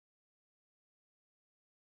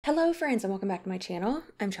Hello friends and welcome back to my channel.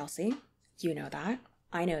 I'm Chelsea. You know that.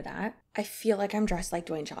 I know that. I feel like I'm dressed like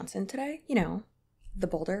Dwayne Johnson today. You know, the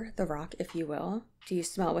boulder, the rock, if you will. Do you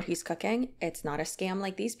smell what he's cooking? It's not a scam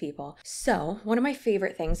like these people. So one of my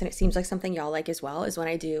favorite things, and it seems like something y'all like as well, is when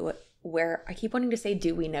I do where I keep wanting to say,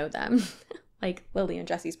 do we know them? Like Lily and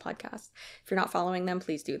Jesse's podcast. If you're not following them,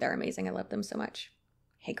 please do. They're amazing. I love them so much.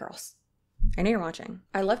 Hey girls. I know you're watching.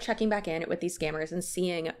 I love checking back in with these scammers and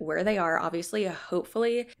seeing where they are. Obviously,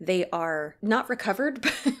 hopefully they are not recovered,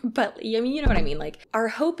 but I mean, you know what I mean? Like our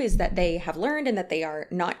hope is that they have learned and that they are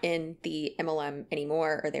not in the MLM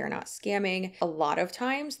anymore, or they are not scamming. A lot of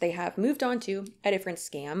times they have moved on to a different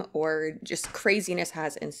scam or just craziness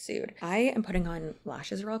has ensued. I am putting on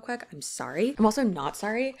lashes real quick. I'm sorry. I'm also not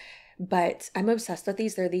sorry, but I'm obsessed with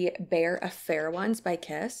these. They're the Bare Affair ones by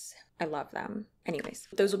Kiss. I love them. Anyways,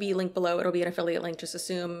 those will be linked below. It'll be an affiliate link. Just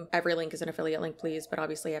assume every link is an affiliate link, please. But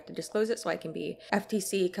obviously I have to disclose it so I can be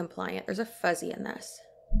FTC compliant. There's a fuzzy in this.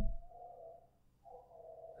 Oh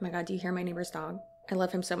my God, do you hear my neighbor's dog? I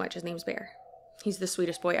love him so much. His name's Bear. He's the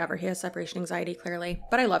sweetest boy ever. He has separation anxiety, clearly,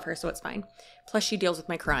 but I love her, so it's fine. Plus she deals with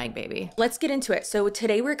my crying baby. Let's get into it. So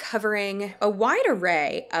today we're covering a wide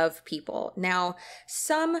array of people. Now,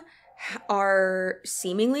 some are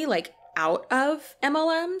seemingly like out of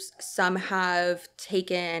MLMs. Some have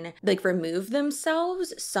taken, like removed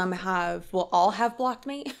themselves. Some have, well, all have blocked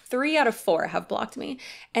me. 3 out of 4 have blocked me.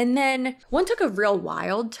 And then one took a real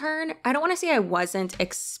wild turn. I don't want to say I wasn't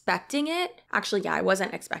expecting it. Actually, yeah, I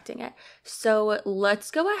wasn't expecting it. So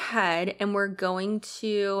let's go ahead and we're going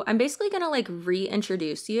to, I'm basically going to like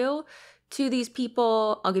reintroduce you to these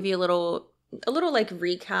people. I'll give you a little like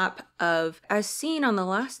recap of as seen on the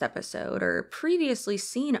last episode or previously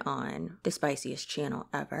seen on the spiciest channel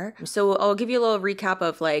ever. So I'll give you a little recap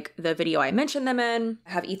of like the video I mentioned them in,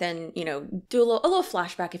 have Ethan, you know, do a little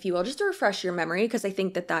flashback, if you will, just to refresh your memory, because I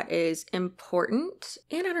think that that is important.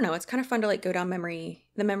 And I don't know, it's kind of fun to like go down the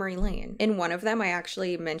memory lane. In one of them, I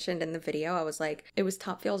actually mentioned in the video, I was like, it was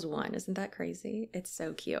Top Fails 1. Isn't that crazy? It's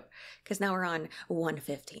so cute. Because now we're on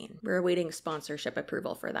 115. We're awaiting sponsorship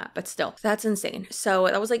approval for that. But still, that's insane. So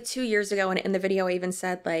that was like 2 years ago. And in the video, I even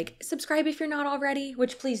said like, subscribe if you're not already,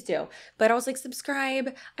 which please do. But I was like,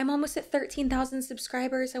 subscribe. I'm almost at 13,000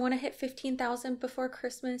 subscribers. I want to hit 15,000 before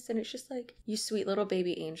Christmas. And it's just like, you sweet little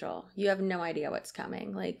baby angel. You have no idea what's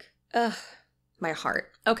coming. Like, ugh. My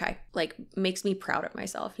heart. Okay. Like makes me proud of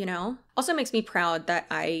myself, you know? Also makes me proud that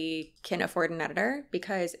I can afford an editor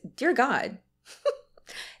because dear God,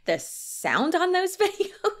 the sound on those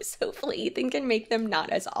videos, hopefully Ethan can make them not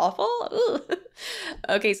as awful. Ooh.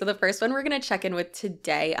 Okay. So the first one we're going to check in with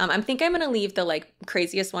today, I think I'm going to leave the like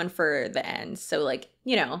craziest one for the end. So like,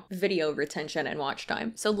 you know, video retention and watch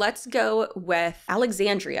time. So let's go with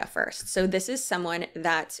Alexandria first. So this is someone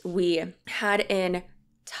that we had in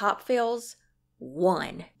Top Fails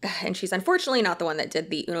 1, and she's unfortunately not the one that did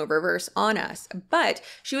the Uno reverse on us, but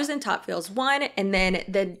she was in Top Fails 1, and then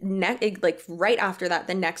the next, like right after that,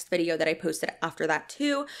 the next video that I posted after that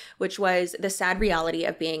too, which was the sad reality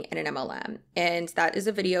of being in an MLM. And that is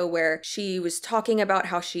a video where she was talking about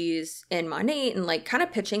how she's in Monate and like kind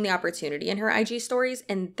of pitching the opportunity in her IG stories,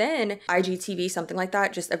 and then IGTV, something like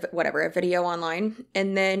that, just a video online.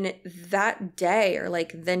 And then that day or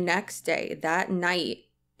like the next day, that night,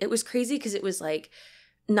 it was crazy because it was like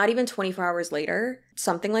not even 24 hours later,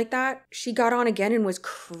 something like that. She got on again and was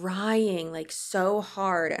crying like so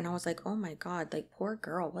hard. And I was like, oh my God, like poor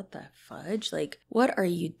girl, what the fudge? Like, what are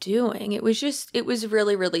you doing? It was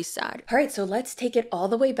really, really sad. All right, so let's take it all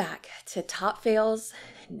the way back to Top Fails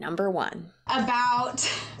number 1.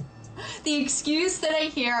 About the excuse that I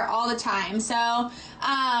hear all the time. So,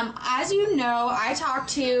 as you know, I talk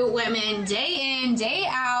to women day in, day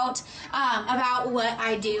out about what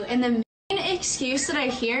I do. And the main excuse that I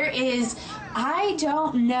hear is, I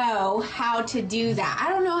don't know how to do that. I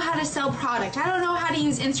don't know how to sell product. I don't know how to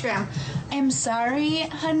use Instagram. I'm sorry,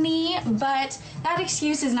 honey, but that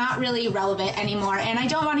excuse is not really relevant anymore, and I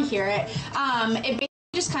don't want to hear it. It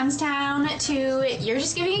just comes down to you're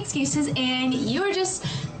just giving excuses and you're just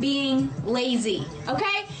being lazy,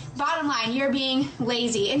 okay? Bottom line, you're being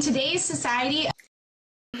lazy. In today's society...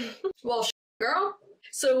 Well, girl.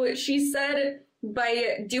 So she said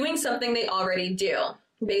by doing something they already do.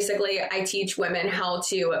 Basically, I teach women how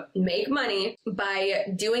to make money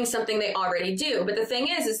by doing something they already do. But the thing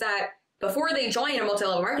is that before they join a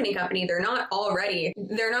multi-level marketing company, they're not already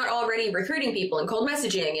recruiting people and cold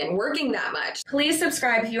messaging and working that much. Please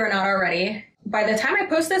subscribe if you are not already. By the time I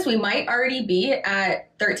post this, we might already be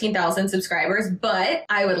at 13,000 subscribers, but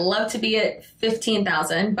I would love to be at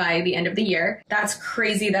 15,000 by the end of the year. That's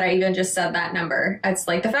crazy that I even just said that number. It's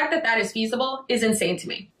like the fact that that is feasible is insane to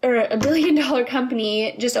me. Or a $1 billion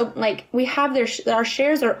company, just like we have our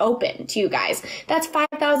shares are open to you guys. That's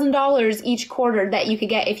 $5,000 each quarter that you could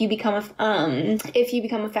get if you become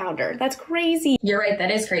a founder. That's crazy. You're right,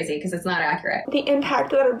 that is crazy because it's not accurate. The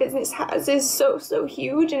impact that our business has is so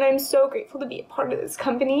huge, and I'm so grateful to be a part of this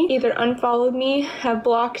company. Either unfollowed me, have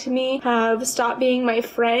blocked me, have stopped being my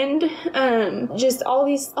friend. Just all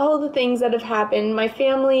of the things that have happened. My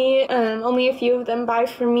family, only a few of them buy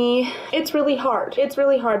from me. It's really hard. It's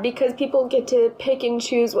really hard because people get to pick and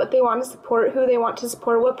choose what they want to support, who they want to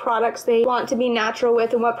support, what products they want to be natural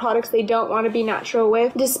with, and what products they don't want to be natural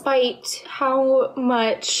with, despite how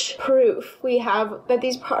much proof we have that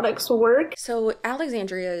these products work. So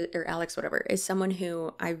Alexandria, or Alex, whatever, is someone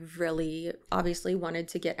who I really obviously wanted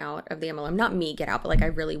to get out of the MLM. Not me get out, but like I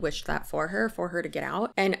really wished that for her to get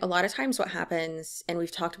out. And a lot of times what happens, and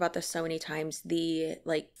we've talked about this so many times, the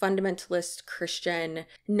like fundamentalist Christian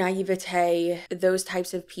naivete, those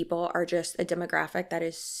types of people are just a demographic that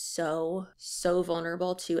is so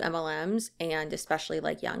vulnerable to MLMs, and especially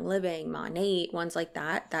like Young Living, Monate, ones like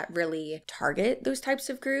that really target those types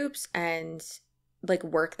of groups and like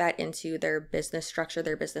work that into their business structure,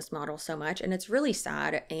 their business model so much. And it's really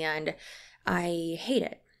sad and I hate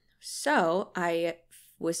it. So I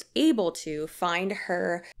was able to find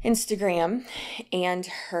her Instagram and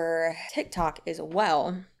her TikTok as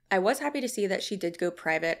well. I was happy to see that she did go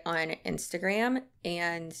private on Instagram,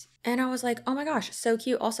 and I was like, oh my gosh, so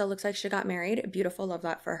cute. Also looks like she got married. Beautiful, love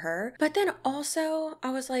that for her. But then also I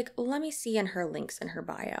was like, let me see in her links in her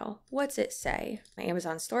bio. What's it say? My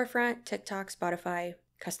Amazon storefront, TikTok, Spotify,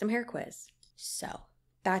 custom hair quiz. So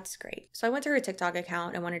that's great. So I went to her TikTok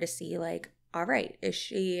account and wanted to see like, all right, is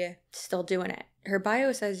she still doing it? Her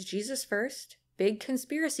bio says Jesus first, big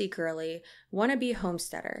conspiracy girly, wannabe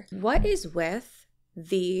homesteader. What is with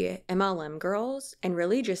the MLM girls, and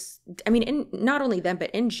really just, I mean, not only them, but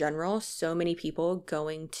in general, so many people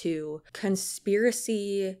going to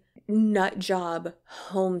conspiracy nut job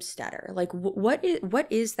homesteader? Like what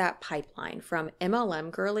is that pipeline from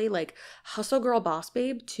MLM girly, like hustle girl boss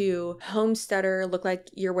babe, to homesteader, look like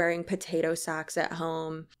you're wearing potato sacks at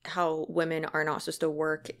home, how women are not supposed to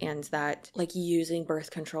work, and that like using birth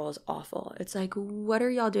control is awful. It's like, what are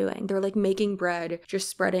y'all doing? They're like making bread, just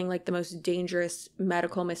spreading like the most dangerous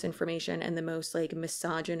medical misinformation and the most like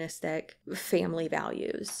misogynistic family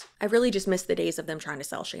values. I really just miss the days of them trying to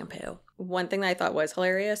sell shampoo. One thing that I thought was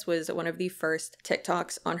hilarious was one of the first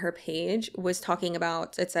TikToks on her page was talking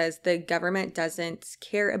about, it says, the government doesn't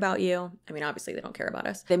care about you. I mean, obviously they don't care about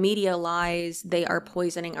us. The media lies. They are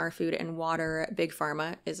poisoning our food and water. Big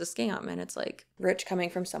pharma is a scam. And it's like rich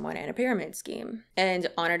coming from someone in a pyramid scheme. And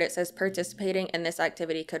on it says, participating in this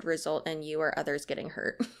activity could result in you or others getting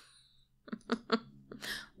hurt.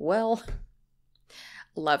 Well,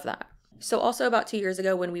 love that. So also about 2 years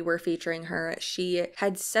ago when we were featuring her, she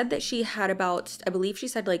had said that she had about, I believe she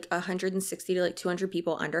said like 160 to like 200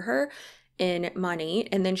 people under her in Monate.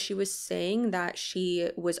 And then she was saying that she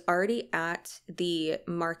was already at the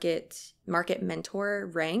market mentor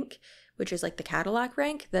rank, which is like the Cadillac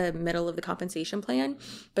rank, the middle of the compensation plan,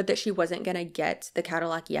 but that she wasn't going to get the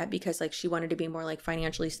Cadillac yet because like she wanted to be more like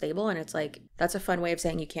financially stable. And it's like, that's a fun way of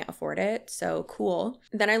saying you can't afford it. So cool.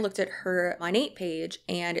 Then I looked at her Monate page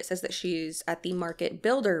and it says that she's at the market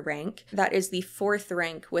builder rank. That is the 4th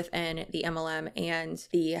rank within the MLM and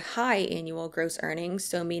the high annual gross earnings.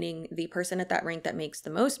 So meaning the person at that rank that makes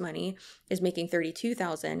the most money is making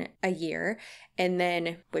 $32,000 a year. And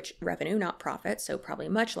then, which revenue, not profit, so probably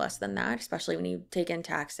much less than that, especially when you take in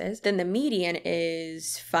taxes. Then the median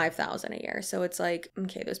is $5,000 a year. So it's like,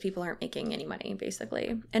 okay, those people aren't making any money,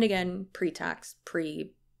 basically. And again, pre-tax,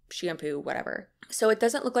 pre-shampoo, whatever. So it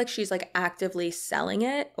doesn't look like she's like actively selling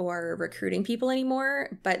it or recruiting people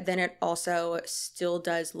anymore. But then it also still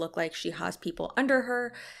does look like she has people under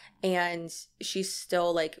her. And she's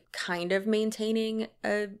still like kind of maintaining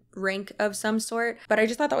a rank of some sort. But I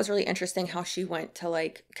just thought that was really interesting how she went to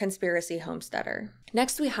like conspiracy homesteader.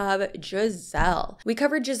 Next we have Giselle. We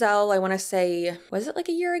covered Giselle, I want to say, was it like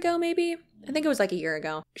a year ago maybe? I think it was like a year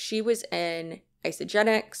ago. She was in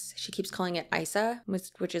Isogenics. She keeps calling it ISA,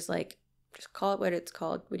 which is like, just call it what it's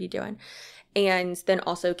called. What are you doing? And then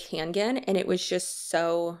also Kangen, and it was just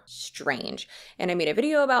so strange. And I made a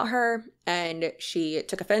video about her, and she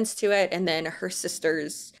took offense to it, and then her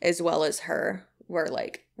sisters, as well as her, were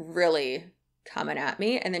like really coming at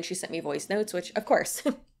me, and then she sent me voice notes, which, of course,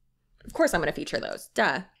 Of course I'm going to feature those.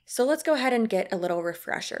 Duh. So let's go ahead and get a little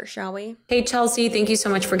refresher, shall we? Hey, Chelsea, thank you so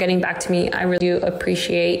much for getting back to me. I really do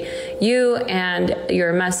appreciate you and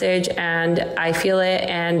your message, and I feel it.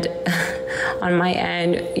 And on my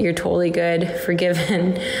end, you're totally good,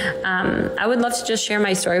 forgiven. I would love to just share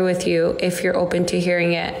my story with you if you're open to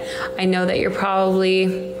hearing it. I know that you're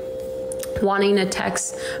probably wanting to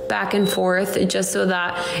text back and forth just so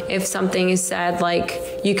that if something is said, like,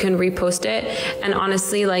 you can repost it. And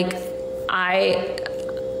honestly, like,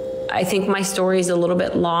 I think my story is a little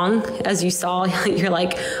bit long. As you saw, you're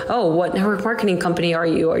like, oh, what network marketing company are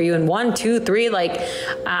you? Are you in 1, 2, 3? Like,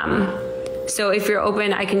 so if you're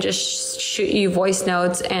open, I can just shoot you voice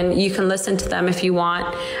notes and you can listen to them if you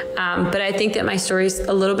want. But I think that my story is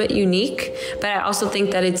a little bit unique, but I also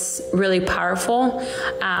think that it's really powerful,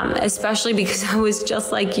 especially because I was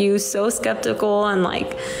just like you, so skeptical, and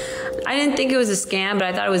like, I didn't think it was a scam, but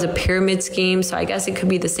I thought it was a pyramid scheme. So I guess it could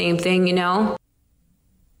be the same thing, you know?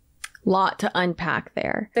 Lot to unpack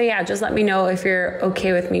there. So yeah, just let me know if you're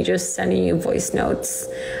okay with me just sending you voice notes.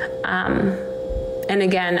 And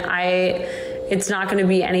again, it's not going to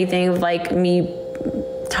be anything of like me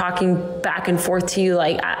talking back and forth to you.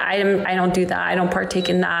 Like I don't do that. I don't partake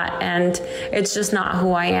in that. And it's just not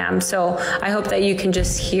who I am. So I hope that you can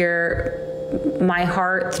just hear my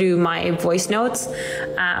heart through my voice notes.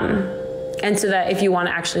 And so that if you want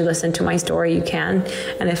to actually listen to my story, you can.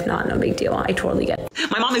 And if not, no big deal. I totally get it.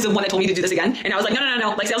 My mom is the one that told me to do this again. And I was like,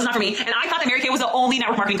 no. Like, sales is not for me. And I thought that Mary Kay was the only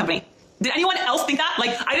network marketing company. Did anyone else think that?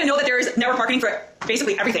 Like, I didn't know that there is network marketing for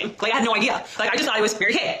basically everything. Like, I had no idea. Like, I just thought it was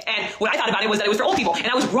Mary Kay. And what I thought about it was that it was for old people. And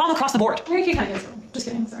I was wrong across the board. Mary Kay kind of is. Just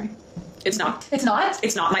kidding. Sorry. It's not. It's not?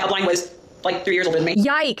 It's not. My upline was like 3 years older than me.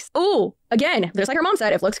 Yikes. Ooh, again, just like her mom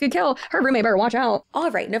said, if looks could kill, her roommate better watch out. All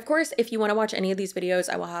right. And of course, if you want to watch any of these videos,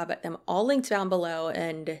 I will have them all linked down below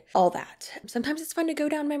and all that. Sometimes it's fun to go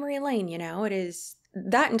down memory lane, you know, it is.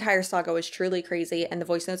 That entire saga was truly crazy. And the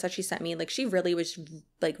voice notes that she sent me, like, she really was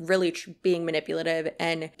like being manipulative,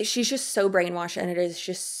 and she's just so brainwashed, and it is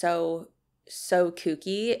just so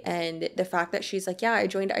kooky. And the fact that she's like, yeah, I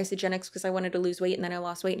joined Isagenix because I wanted to lose weight, and then I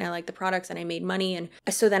lost weight and I liked the products and I made money, and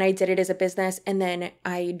so then I did it as a business, and then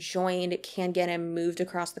I joined Kangen and moved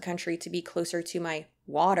across the country to be closer to my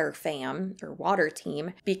water fam or water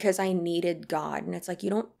team because I needed God. And it's like, you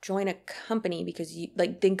don't join a company because you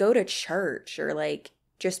like, then go to church or like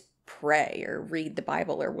just pray or read the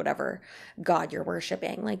Bible or whatever God you're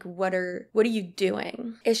worshiping. Like, what are you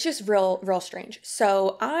doing? It's just real strange.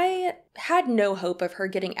 So I had no hope of her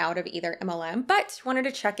getting out of either MLM, but wanted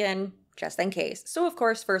to check in just in case. So of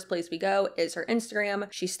course, first place we go is her Instagram.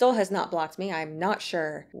 She still has not blocked me. I'm not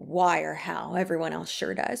sure why or how. Everyone else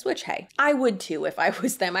sure does, which hey, I would too if I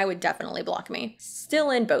was them. I would definitely block me.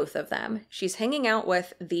 Still in both of them. She's hanging out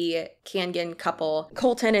with the Kangen couple,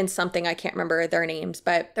 Colton and something, I can't remember their names,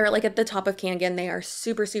 but they're like at the top of Kangen. They are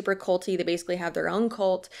super culty. They basically have their own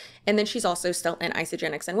cult. And then she's also still in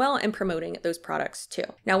Isagenix and well and promoting those products too.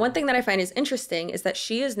 Now, one thing that I find is interesting is that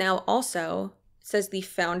she is now also says the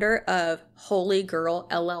founder of Holy Girl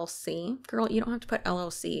LLC. Girl, you don't have to put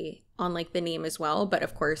LLC on like the name as well, but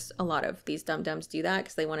of course a lot of these dum-dums do that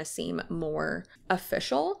because they want to seem more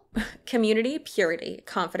official. Community, purity,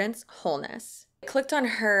 confidence, wholeness. I clicked on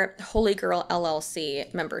her Holy Girl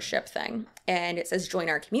LLC membership thing, and it says join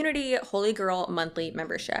our community, Holy Girl monthly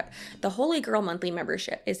membership. The Holy Girl monthly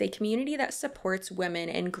membership is a community that supports women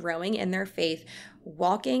in growing in their faith,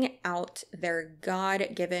 walking out their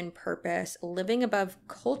God-given purpose, living above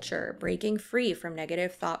culture, breaking free from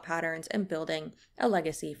negative thought patterns, and building a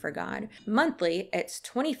legacy for God. Monthly, it's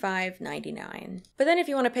 $25.99. But then if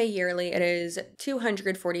you want to pay yearly, it is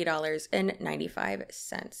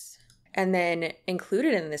 $240.95. And then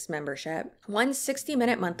included in this membership, one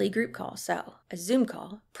 60-minute monthly group call. So a Zoom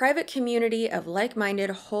call, private community of like-minded,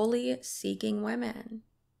 holy seeking women.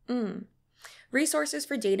 Resources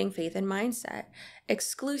for dating, faith, and mindset.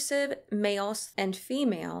 Exclusive male and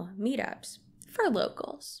female meetups for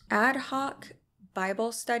locals. Ad hoc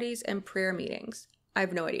Bible studies and prayer meetings. I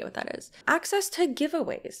have no idea what that is. Access to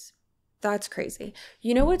giveaways. That's crazy.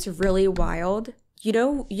 You know what's really wild? You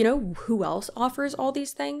know who else offers all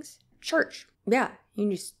these things? Church. Yeah, you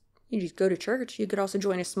just go to church. You could also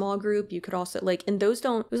join a small group. You could also like, and those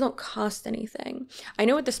don't cost anything. I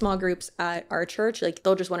know with the small groups at our church, like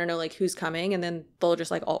they'll just want to know like who's coming, and then they'll just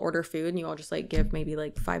like all order food, and you all just like give maybe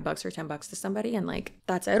like $5 or $10 to somebody, and like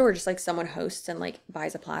that's it. Or just like someone hosts and like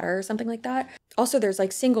buys a platter or something like that. Also, there's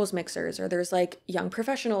like singles mixers, or there's like young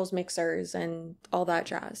professionals mixers and all that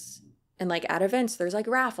jazz. And like at events, there's like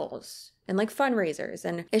raffles. and like fundraisers.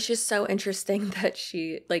 And it's just so interesting that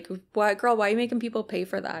she like, what girl, why are you making people pay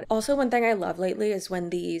for that? Also, one thing I love lately is when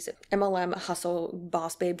these MLM hustle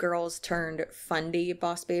boss babe girls turned fundy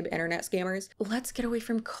boss babe internet scammers. Let's get away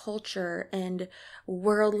from culture and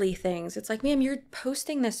worldly things. It's like, ma'am, you're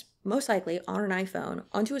posting this most likely on an iPhone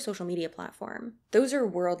onto a social media platform. Those are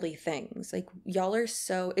worldly things. Like, y'all are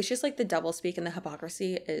so, it's just like the doublespeak and the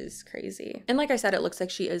hypocrisy is crazy. And like I said, it looks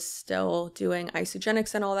like she is still doing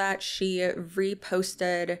isogenics and all that. She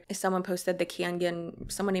reposted, someone posted the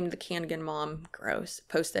Kangen, someone named the Kangen mom, gross,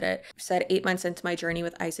 posted it, said 8 months into my journey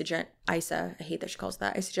with ISA, I hate that she calls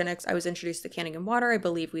that isogenics, I was introduced to Kangen water. I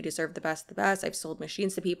believe we deserve the best of the best. I've sold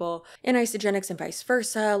machines to people in isogenics and vice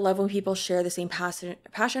versa. Love when people share the same passion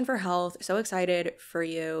for health. So excited for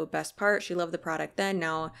you. Best part, she loved the product then.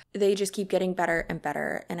 Now they just keep getting better and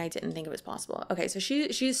better, and I didn't think it was possible. Okay, so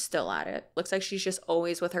she's still at it. Looks like she's just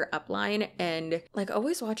always with her upline and like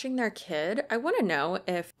always watching their kid. I want to know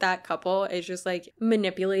if that couple is just like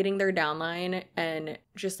manipulating their downline and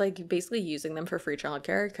just like basically using them for free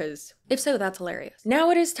childcare, because if so, that's hilarious. Now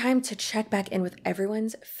it is time to check back in with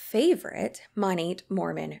everyone's favorite Monate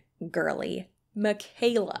Mormon girly,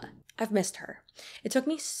 Michaela. I've missed her. It took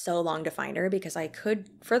me so long to find her because I could,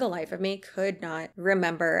 for the life of me, could not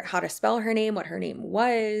remember how to spell her name, what her name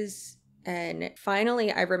was. And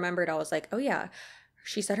finally I remembered. I was like, oh yeah,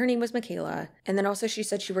 she said her name was Michaela. And then also she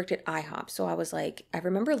said she worked at IHOP. So I was like, I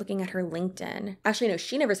remember looking at her LinkedIn. Actually, no,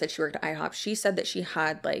 she never said she worked at IHOP. She said that she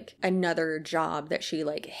had like another job that she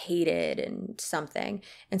like hated and something.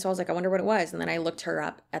 And so I was like, I wonder what it was. And then I looked her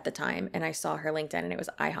up at the time and I saw her LinkedIn and it was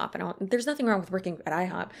IHOP. And there's nothing wrong with working at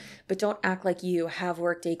IHOP, but don't act like you have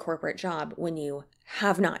worked a corporate job when you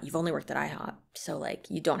have not. You've only worked at IHOP. So like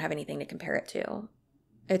you don't have anything to compare it to.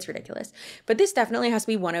 It's ridiculous. But this definitely has to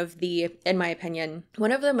be one of the, in my opinion,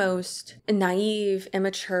 one of the most naive,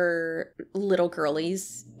 immature little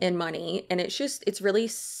girlies in money. And it's just, it's really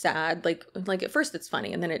sad. Like at first it's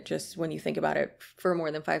funny. And then it just, when you think about it for more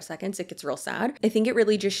than 5 seconds, it gets real sad. I think it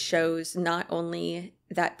really just shows not only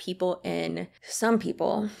that some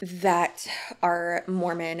people that are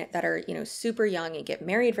Mormon that are, you know, super young and get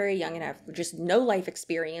married very young and have just no life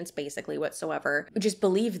experience basically whatsoever, just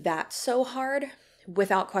believe that so hard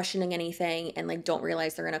without questioning anything and like don't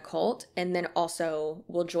realize they're in a cult, and then also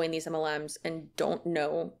will join these MLMs and don't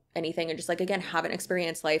know anything and just like, again, haven't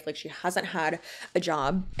experienced life. Like she hasn't had a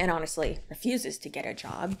job and honestly refuses to get a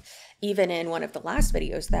job, even in one of the last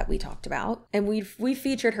videos that we talked about. And we've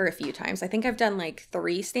featured her a few times. I think I've done like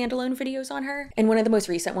 3 standalone videos on her. And one of the most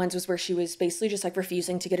recent ones was where she was basically just like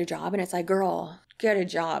refusing to get a job. And it's like, girl, get a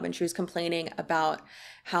job. And she was complaining about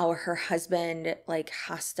how her husband like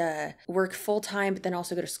has to work full-time, but then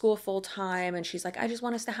also go to school full-time. And she's like, I just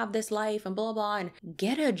want us to have this life and blah, blah, and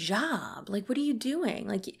get a job. Like, what are you doing?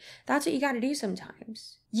 Like, that's what you got to do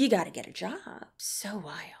sometimes. You got to get a job. So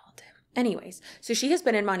wild. Anyways, so she has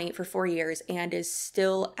been in Monate for 4 years and is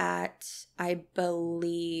still at, I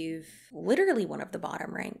believe, literally one of the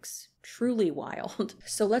bottom ranks. Truly wild.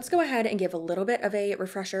 So let's go ahead and give a little bit of a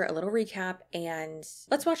refresher, a little recap, and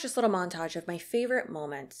let's watch this little montage of my favorite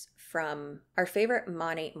moments from our favorite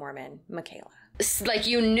Monate Mormon, Michaela. Like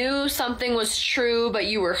you knew something was true, but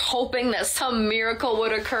you were hoping that some miracle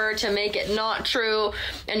would occur to make it not true,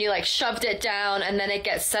 and you like shoved it down, and then it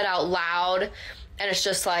gets said out loud, and it's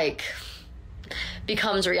just like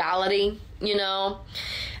becomes reality, you know?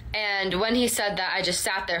 And when he said that, I just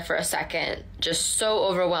sat there for a second, just so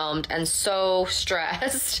overwhelmed and so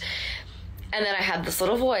stressed. And then I had this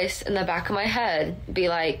little voice in the back of my head be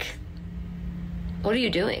like, what are you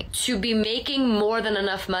doing? To be making more than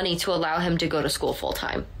enough money to allow him to go to school full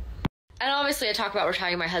time. And obviously I talk about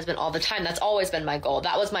retiring my husband all the time. That's always been my goal.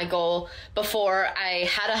 That was my goal before I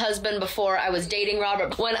had a husband, before I was dating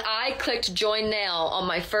Robert. When I clicked join now on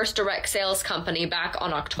my first direct sales company back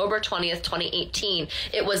on October 20th, 2018,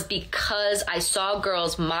 it was because I saw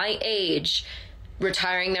girls my age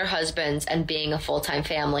retiring their husbands and being a full-time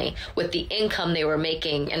family with the income they were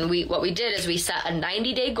making. And what we did is we set a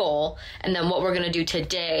 90-day goal, and then what we're going to do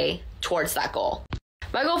today towards that goal.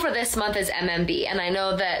 My goal for this month is MMB, and I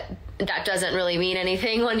know that doesn't really mean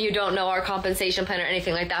anything when you don't know our compensation plan or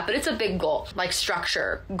anything like that, but it's a big goal, like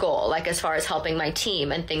structure goal, like as far as helping my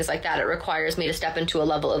team and things like that. It requires me to step into a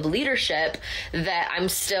level of leadership that I'm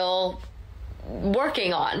still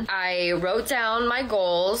working on. I wrote down my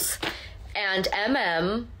goals, and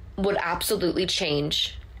MM would absolutely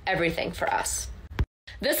change everything for us.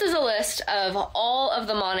 This is a list of all of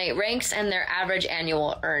the Monat ranks and their average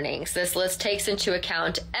annual earnings. This list takes into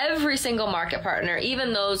account every single market partner,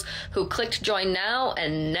 even those who clicked join now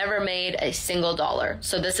and never made a single dollar.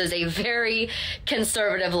 So this is a very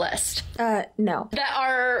conservative list. No. That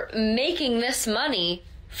are making this money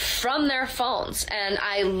from their phones. And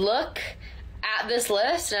I look at this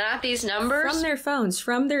list and at these numbers. From their phones,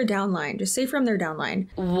 from their downline. Just say from their downline.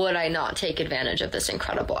 Would I not take advantage of this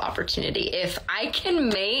incredible opportunity? If I can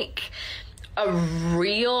make a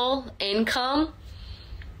real income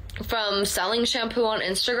from selling shampoo on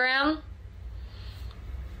Instagram,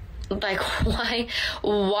 like,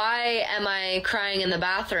 why am I crying in the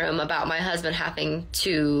bathroom about my husband having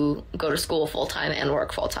to go to school full-time and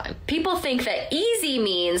work full-time? People think that easy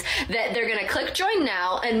means that they're going to click join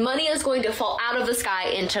now and money is going to fall out of the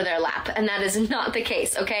sky into their lap. And that is not the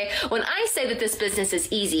case, okay? When I say that this business is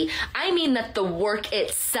easy, I mean that the work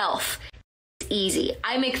itself easy.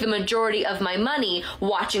 I make the majority of my money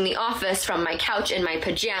watching The Office from my couch in my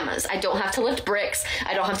pajamas. I don't have to lift bricks.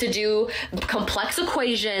 I don't have to do complex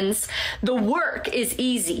equations. The work is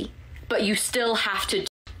easy, but you still have to.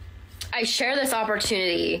 I share this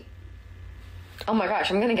opportunity. Oh my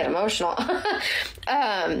gosh, I'm gonna get emotional.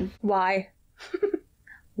 Why?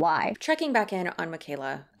 Why? Checking back in on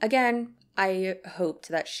Michaela. Again, I hoped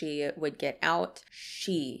that she would get out.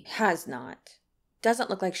 She has not.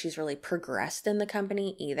 Doesn't look like she's really progressed in the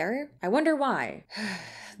company either. I wonder why.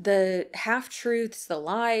 The half-truths, the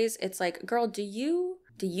lies, it's like, girl, do you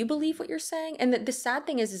believe what you're saying? And the sad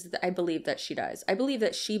thing is that I believe that she does. I believe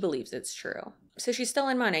that she believes it's true. So she's still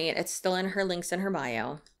in money. It's still in her links in her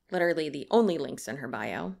bio. Literally the only links in her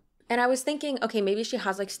bio. And I was thinking, okay, maybe she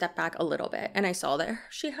has like stepped back a little bit. And I saw that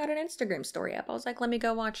she had an Instagram story up. I was like, let me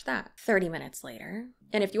go watch that. 30 minutes later.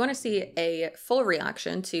 And if you want to see a full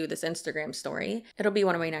reaction to this Instagram story, it'll be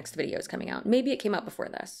one of my next videos coming out. Maybe it came out before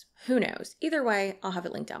this. Who knows? Either way, I'll have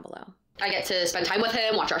it linked down below. I get to spend time with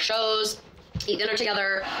him, watch our shows, eat dinner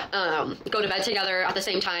together, go to bed together at the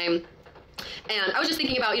same time. And I was just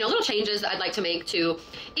thinking about, little changes that I'd like to make to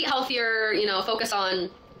eat healthier, focus on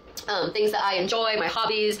things that I enjoy, my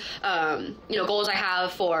hobbies, goals I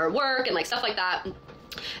have for work and like stuff like that.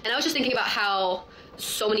 And I was just thinking about how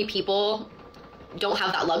so many people don't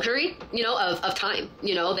have that luxury, of time.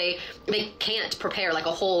 They can't prepare like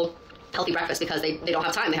a whole healthy breakfast because they don't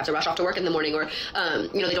have time. They have to rush off to work in the morning, or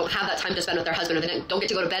they don't have that time to spend with their husband, or they don't get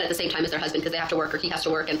to go to bed at the same time as their husband because they have to work or he has to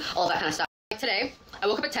work and all of that kind of stuff. Like today, I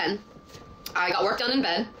woke up at 10. I got work done in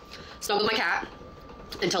bed, snuggled my cat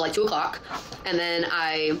until like 2 o'clock, and then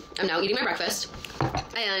I am now eating my breakfast,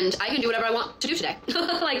 and I can do whatever I want to do today.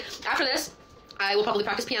 Like after this, I will probably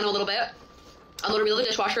practice piano a little bit, unload and reel the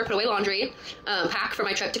dishwasher, put away laundry, pack for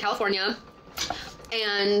my trip to California,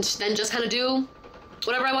 and then just kind of do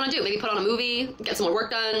whatever I want to do. Maybe put on a movie, get some more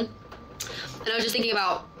work done. And I was just thinking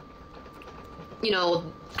about,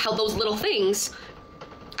 how those little things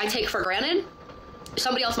I take for granted.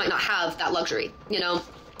 Somebody else might not have that luxury,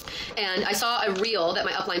 And I saw a reel that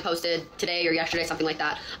my upline posted today or yesterday, something like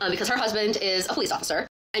that, because her husband is a police officer.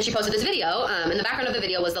 And she posted this video, and the background of the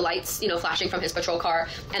video was the lights, flashing from his patrol car,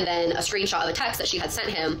 and then a screenshot of a text that she had sent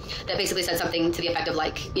him that basically said something to the effect of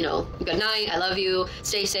like, good night, I love you,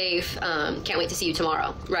 stay safe, can't wait to see you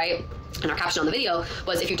tomorrow, right? And our caption on the video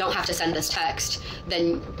was, if you don't have to send this text,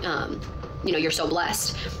 then, you're so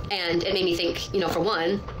blessed. And it made me think, for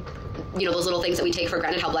one, those little things that we take for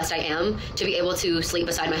granted, how blessed I am to be able to sleep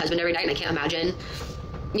beside my husband every night. And I can't imagine,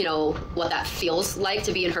 what that feels like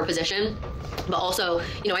to be in her position. But also,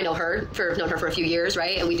 I know her, known her for a few years,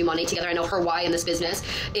 right? And we do money together. I know her why in this business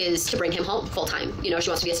is to bring him home full time. She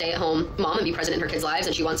wants to be a stay-at-home mom and be present in her kids' lives.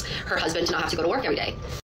 And she wants her husband to not have to go to work every day.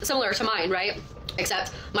 Similar to mine, right?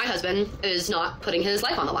 Except my husband is not putting his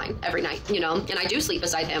life on the line every night, and I do sleep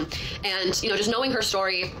beside him. And, just knowing her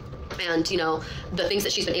story and, the things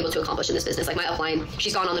that she's been able to accomplish in this business, like my upline,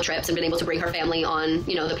 she's gone on the trips and been able to bring her family on,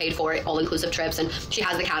 the paid for all-inclusive trips, and she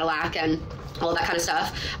has the Cadillac and all of that kind of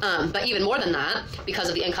stuff. But even more than that, because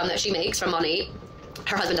of the income that she makes from Monat,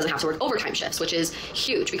 her husband doesn't have to work overtime shifts, which is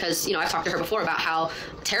huge because, I've talked to her before about how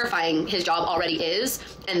terrifying his job already is.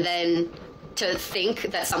 And then to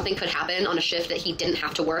think that something could happen on a shift that he didn't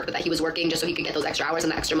have to work, but that he was working just so he could get those extra hours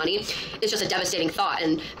and the extra money, is just a devastating thought.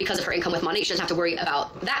 And because of her income with Monat, she doesn't have to worry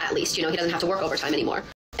about that, at least. He doesn't have to work overtime anymore.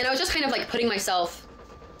 And I was just kind of like putting myself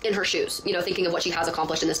in her shoes, thinking of what she has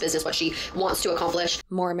accomplished in this business, what she wants to accomplish.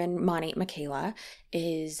 Mormon Monat Michaela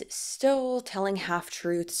is still telling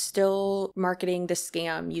half-truths, still marketing the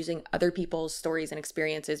scam using other people's stories and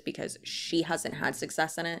experiences because she hasn't had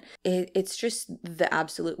success in it. It's just the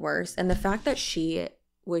absolute worst. And the fact that she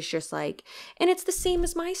was just like, and it's the same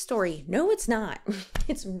as my story. No, it's not.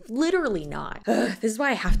 It's literally not. Ugh, this is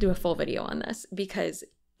why I have to do a full video on this, because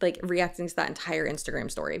like reacting to that entire Instagram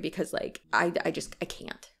story, because like I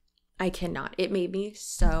can't. I cannot. It made me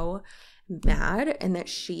so mad, and that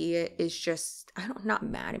she is just, not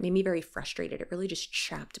mad. It made me very frustrated. It really just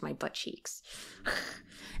chapped my butt cheeks.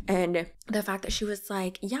 And the fact that she was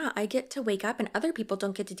like, yeah, I get to wake up and other people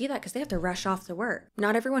don't get to do that because they have to rush off to work.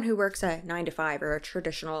 Not everyone who works a 9-to-5 or a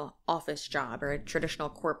traditional office job or a traditional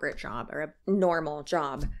corporate job or a normal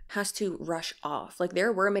job has to rush off. Like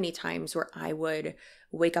there were many times where I would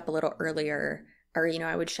wake up a little earlier, or,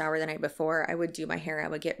 I would shower the night before, I would do my hair, I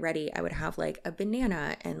would get ready, I would have like a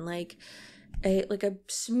banana and like a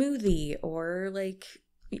smoothie, or like,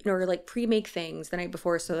 or like pre-make things the night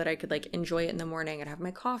before so that I could like enjoy it in the morning. I'd have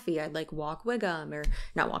my coffee, I'd like walk Wiggum, or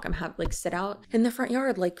not walk, have like sit out in the front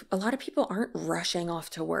yard. Like a lot of people aren't rushing off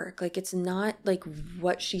to work. Like it's not like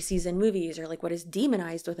what she sees in movies, or like what is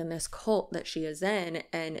demonized within this cult that she is in,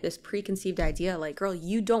 and this preconceived idea, like, girl,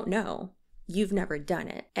 you don't know. You've never done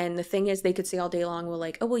it. And the thing is, they could say all day long, well,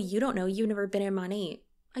 like, oh, well, you don't know. You've never been in Monate.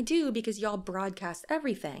 I do, because y'all broadcast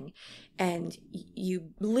everything and you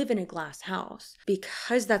live in a glass house,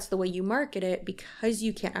 because that's the way you market it, because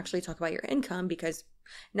you can't actually talk about your income, because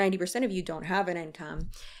 90% of you don't have an income.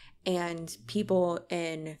 And people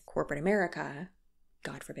in corporate America,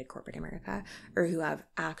 God forbid corporate America, or who have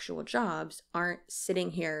actual jobs, aren't sitting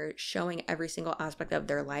here showing every single aspect of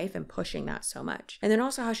their life and pushing that so much. And then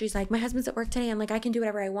also how she's like, my husband's at work today and like I can do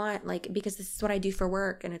whatever I want, like, because this is what I do for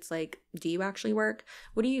work. And it's like, do you actually work?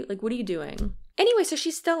 What are you doing? Anyway, so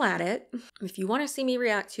she's still at it. If you want to see me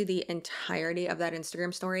react to the entirety of that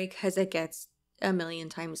Instagram story, because it gets a million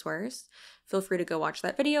times worse, feel free to go watch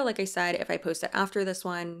that video. Like I said, if I post it after this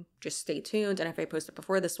one, just stay tuned. And if I post it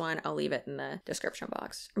before this one, I'll leave it in the description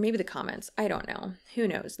box, or maybe the comments. I don't know. Who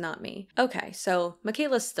knows? Not me. Okay, so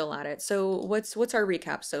Michaela's still at it. So what's our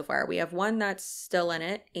recap so far? We have one that's still in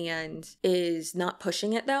it and is not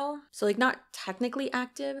pushing it though. So like not technically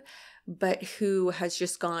active, but who has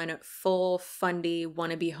just gone full fundy,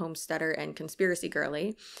 wannabe homesteader and conspiracy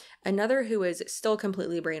girly. Another who is still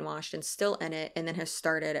completely brainwashed and still in it, and then has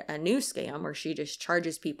started a new scam where she just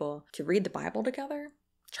charges people to read the Bible together,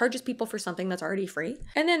 charges people for something that's already free.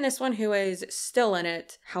 And then this one who is still in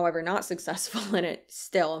it, however, not successful in it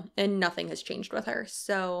still, and nothing has changed with her.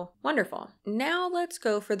 So wonderful. Now let's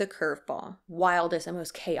go for the curveball. Wildest and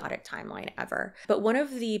most chaotic timeline ever. But one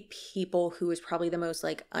of the people who is probably the most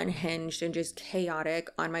like unhinged and just chaotic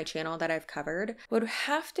on my channel that I've covered would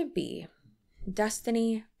have to be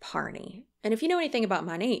Destiny Parney. And if you know anything about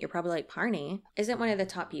Monate, you're probably like, Parney isn't one of the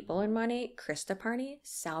top people in Monate. Krista Parney,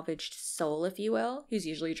 salvaged soul, if you will, who's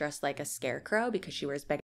usually dressed like a scarecrow because she wears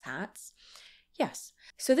big hats. Yes.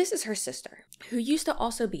 So this is her sister, who used to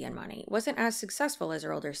also be in Monate. Wasn't as successful as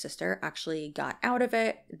her older sister, actually got out of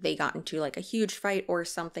it. They got into like a huge fight or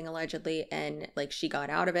something allegedly, and like she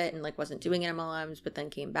got out of it and like wasn't doing MLMs, but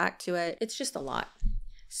then came back to it. It's just a lot.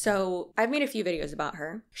 So I've made a few videos about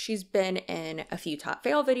her. She's been in a few top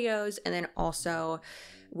fail videos. And then also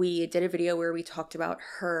we did a video where we talked about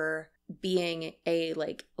her being a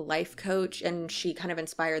like life coach. And she kind of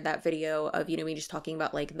inspired that video of, me just talking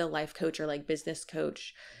about like the life coach or like business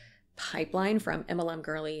coach pipeline from MLM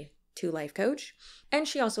girly to life coach. And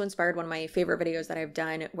she also inspired one of my favorite videos that I've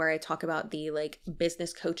done where I talk about the like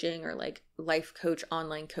business coaching or like life coach,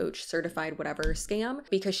 online coach, certified whatever scam,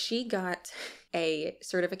 because she got a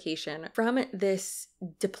certification from this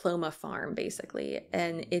diploma farm basically.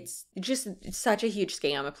 And it's just such a huge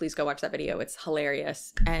scam. Please go watch that video. It's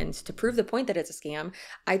hilarious. And to prove the point that it's a scam,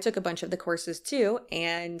 I took a bunch of the courses too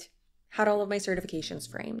and had all of my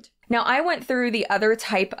certifications framed. Now, I went through the other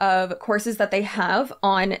type of courses that they have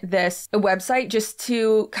on this website just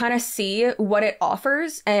to kind of see what it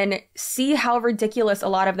offers and see how ridiculous a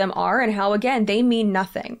lot of them are and how, again, they mean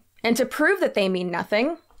nothing. And to prove that they mean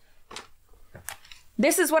nothing,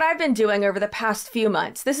 this is what I've been doing over the past few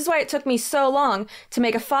months. This is why it took me so long to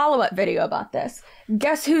make a follow-up video about this.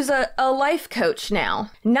 Guess who's a life coach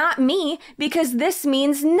now? Not me, because this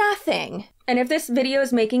means nothing. And if this video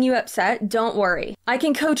is making you upset, don't worry. I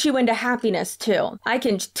can coach you into happiness too. I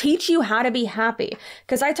can teach you how to be happy,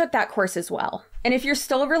 because I took that course as well. And if you're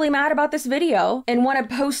still really mad about this video and want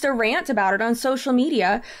to post a rant about it on social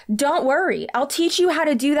media, don't worry. I'll teach you how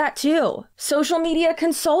to do that too. Social media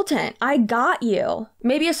consultant, I got you.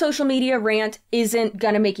 Maybe a social media rant isn't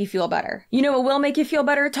gonna make you feel better. You know what will make you feel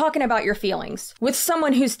better? Talking about your feelings with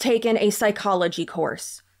someone who's taken a psychology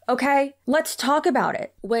course. Okay, let's talk about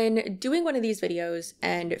it. When doing one of these videos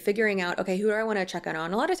and figuring out, okay, who do I want to check in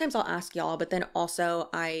on? A lot of times I'll ask y'all, but then also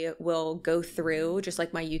I will go through just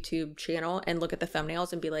like my YouTube channel and look at the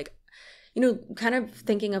thumbnails and be like, you know, kind of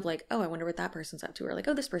thinking of like, oh, I wonder what that person's up to. Or like,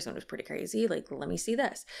 oh, this person was pretty crazy. Like, let me see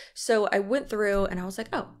this. So I went through and I was like,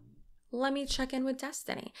 oh, let me check in with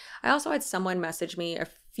Destiny. I also had someone message me, a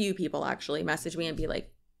few people actually message me and be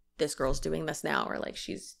like, this girl's doing this now, or like,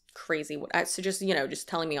 she's crazy. So just, you know, just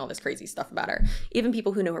telling me all this crazy stuff about her. Even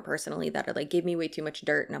people who know her personally that are like, gave me way too much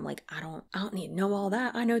dirt. And I'm like, I don't need to know all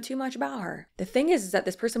that. I know too much about her. The thing is that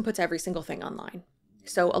this person puts every single thing online.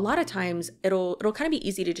 So a lot of times it'll kind of be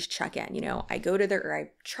easy to just check in. You know, I go to or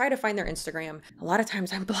I try to find their Instagram. A lot of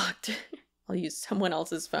times I'm blocked. I'll use someone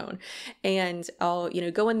else's phone and I'll, you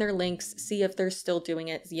know, go in their links, see if they're still doing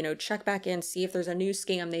it, you know, check back in, see if there's a new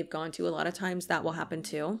scam they've gone to. A lot of times that will happen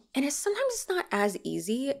too. And sometimes it's not as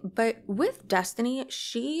easy, but with Destiny,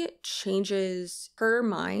 she changes her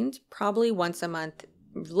mind probably once a month,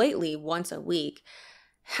 lately once a week,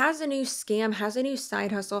 has a new scam, has a new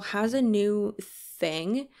side hustle, has a new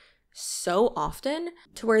thing so often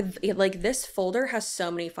to where like this folder has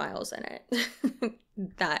so many files in it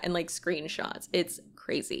that and like screenshots. It's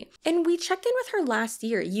crazy. And we checked in with her last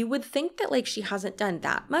year. You would think that like she hasn't done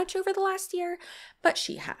that much over the last year, but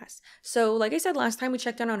she has. So like I said, last time we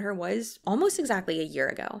checked in on her was almost exactly a year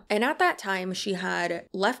ago. And at that time she had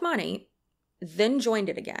left Monate, then joined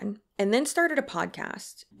it again, and then started a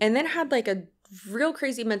podcast, and then had like a real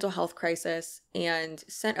crazy mental health crisis and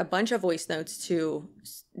sent a bunch of voice notes to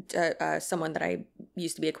someone that I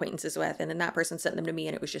used to be acquaintances with. And then that person sent them to me,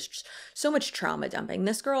 and it was just so much trauma dumping.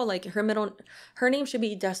 This girl, like her name should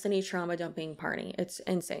be Destiny Trauma Dumping Party. It's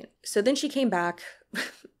insane. So then she came back,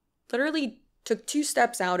 literally took 2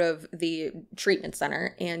 steps out of the treatment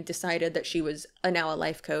center and decided that she was now a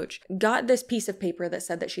life coach, got this piece of paper that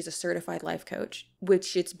said that she's a certified life coach,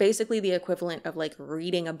 which it's basically the equivalent of like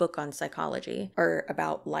reading a book on psychology or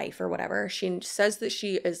about life or whatever. She says that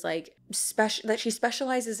she is like that she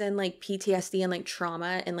specializes in like PTSD and like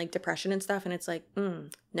trauma and like depression and stuff. And it's like,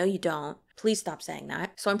 no, you don't. Please stop saying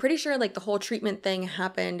that. So I'm pretty sure like the whole treatment thing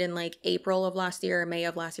happened in like April of last year or May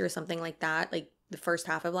of last year or something like that. Like the first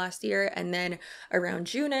half of last year. And then around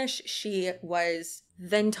June-ish, she was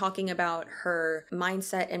then talking about her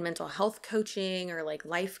mindset and mental health coaching or like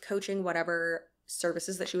life coaching, whatever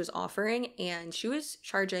services that she was offering. And she was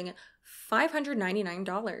charging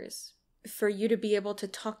 $599 for you to be able to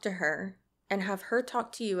talk to her and have her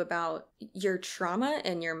talk to you about your trauma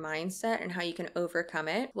and your mindset and how you can overcome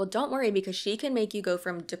it. Well, don't worry, because she can make you go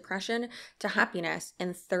from depression to happiness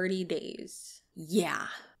in 30 days. Yeah.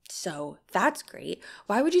 So that's great.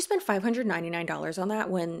 Why would you spend $599 on that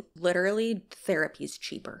when literally therapy's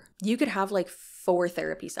cheaper? You could have like 4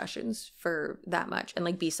 therapy sessions for that much and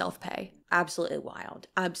like be self-pay. Absolutely wild.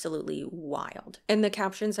 Absolutely wild. And the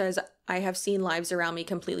caption says, I have seen lives around me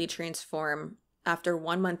completely transform after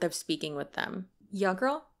 1 month of speaking with them. Yeah,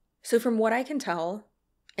 girl. So from what I can tell,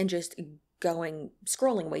 and just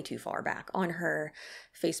scrolling way too far back on her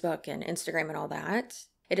Facebook and Instagram and all that,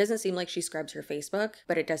 it doesn't seem like she scrubs her Facebook,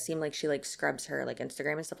 but it does seem like she like scrubs her like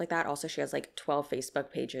Instagram and stuff like that. Also, she has like 12 Facebook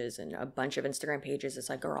pages and a bunch of Instagram pages. It's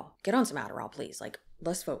like, girl, get on some Adderall, please. Like,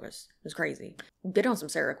 let's focus. It's crazy. Get on some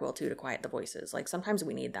Seroquel too to quiet the voices. Like, sometimes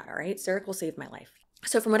we need that, all right? Seroquel saved my life.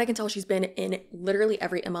 So from what I can tell, she's been in literally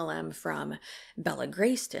every MLM, from Bella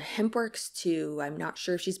Grace to Hempworks to, I'm not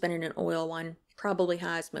sure if she's been in an oil one. Probably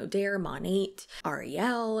has Modere, Monate,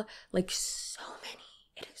 Ariel, like so many.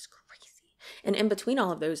 It is crazy. And in between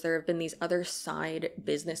all of those, there have been these other side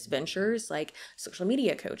business ventures like social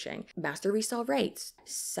media coaching, master resale rights,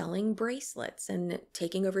 selling bracelets, and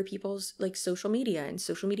taking over people's like social media and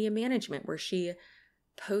social media management, where she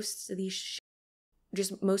posts these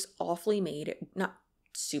just most awfully made, not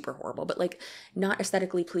super horrible, but like not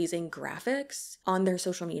aesthetically pleasing graphics on their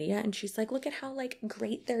social media. And she's like, look at how like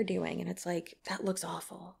great they're doing. And it's like, that looks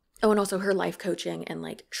awful. Oh, and also her life coaching and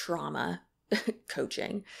like trauma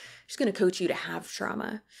coaching. She's going to coach you to have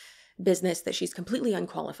trauma business that she's completely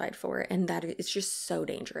unqualified for, and that it's just so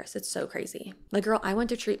dangerous. It's so crazy. Like, girl, I went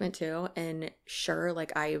to treatment too, and sure,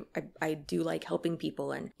 like I do like helping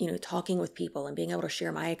people and, you know, talking with people and being able to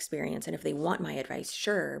share my experience, and if they want my advice,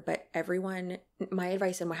 sure, but my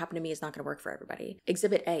advice and what happened to me is not going to work for everybody.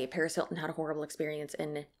 Exhibit A, Paris Hilton had a horrible experience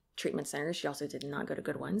in treatment centers. She also did not go to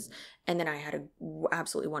good ones. And then I had an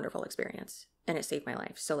absolutely wonderful experience, and it saved my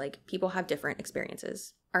life. So like, people have different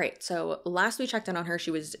experiences. All right. So last we checked in on her,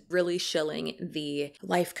 she was really shilling the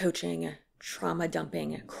life coaching, trauma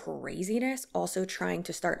dumping craziness, also trying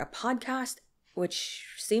to start a podcast which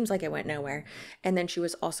seems like it went nowhere. And then she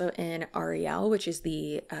was also in Ariel, which is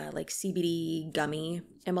the like CBD gummy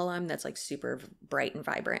MLM that's like super bright and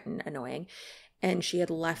vibrant and annoying. And she had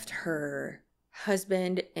left her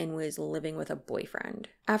husband and was living with a boyfriend.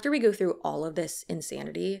 After we go through all of this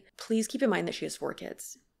insanity, please keep in mind that she has 4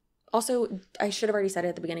 kids. Also, I should have already said it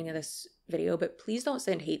at the beginning of this video, but please don't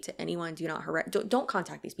send hate to anyone. Do not harass. Don't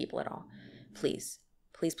contact these people at all. Please.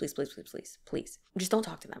 Please, please, please, please, please, please. Just don't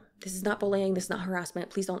talk to them. This is not bullying. This is not harassment.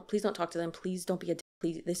 Please don't talk to them. Please don't be a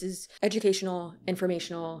please. This is educational,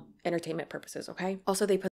 informational, entertainment purposes, okay? Also,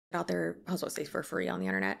 they put out there, I was supposed to say for free on the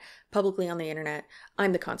internet, publicly on the internet.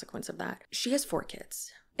 I'm the consequence of that. She has 4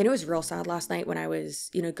 kids. And it was real sad last night when I was,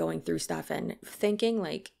 going through stuff and thinking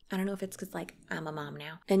like, I don't know if it's because like I'm a mom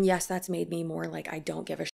now. And yes, that's made me more like I don't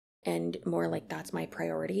give a shit and more like that's my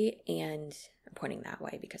priority. And I'm pointing that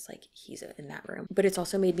way because like he's in that room. But it's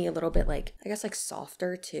also made me a little bit like, I guess like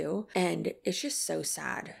softer too. And it's just so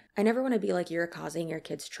sad. I never want to be like you're causing your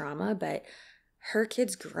kids trauma, but her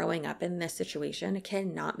kids growing up in this situation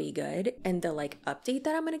cannot be good. And the like update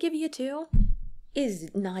that I'm going to give you too is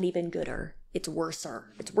not even gooder. It's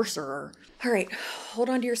worser. It's worser. All right, hold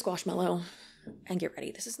on to your squashmallow and get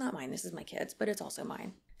ready. This is not mine. This is my kids, but it's also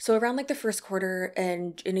mine. So around like the first quarter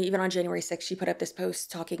and even on January 6th, she put up this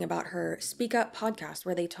post talking about her Speak Up podcast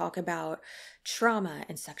where they talk about trauma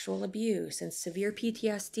and sexual abuse and severe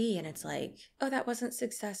PTSD. And it's like, oh, that wasn't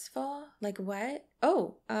successful? Like what?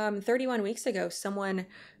 Oh, 31 weeks ago, someone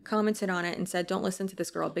commented on it and said, don't listen to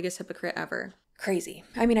this girl, biggest hypocrite ever. Crazy.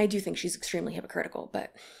 I mean, I do think she's extremely hypocritical,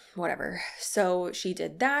 but whatever. So she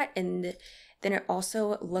did that. And then it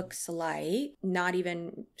also looks like not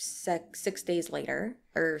even 6 days later,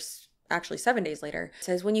 or actually 7 days later, it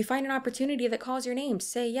says, when you find an opportunity that calls your name,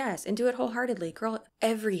 say yes and do it wholeheartedly. Girl,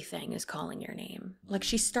 everything is calling your name. Like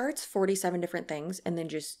she starts 47 different things and then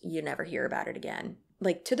just you never hear about it again.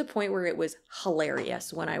 Like to the point where it was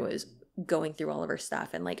hilarious when I was going through all of her stuff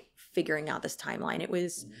and like figuring out this timeline. It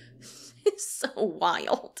was so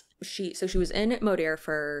wild. She was in Modair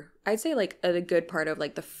for, I'd say like a good part of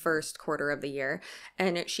like the first quarter of the year.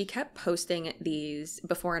 And she kept posting these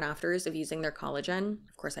before and afters of using their collagen.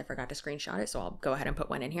 Of course, I forgot to screenshot it, so I'll go ahead and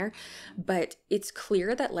put one in here. But it's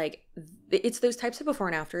clear that like, it's those types of before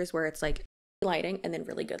and afters where it's like lighting and then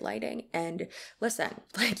really good lighting. And listen,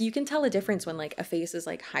 like you can tell a difference when like a face is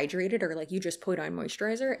like hydrated or like you just put on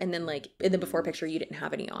moisturizer and then like in the before picture you didn't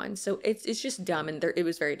have any on. So it's just dumb and it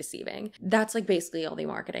was very deceiving. That's like basically all the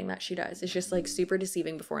marketing that she does. It's just like super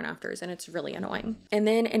deceiving before and afters and it's really annoying. And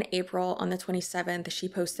then in April on the 27th, she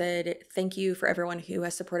posted, thank you for everyone who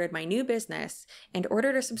has supported my new business and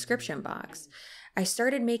ordered a subscription box. I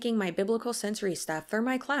started making my biblical sensory stuff for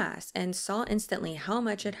my class and saw instantly how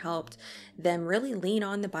much it helped them really lean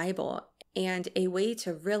on the Bible and a way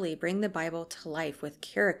to really bring the Bible to life with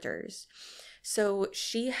characters. So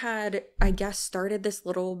she had, I guess, started this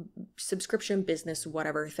little subscription business,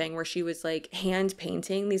 whatever thing where she was like hand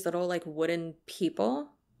painting these little like wooden people.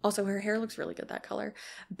 Also, her hair looks really good, that color.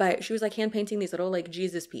 But she was like hand painting these little like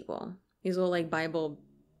Jesus people, these little like Bible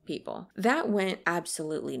people. That went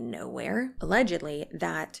absolutely nowhere. Allegedly,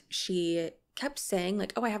 that she kept saying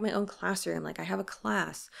like, oh, I have my own classroom. Like I have a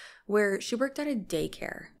class where she worked at a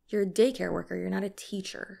daycare. You're a daycare worker. You're not a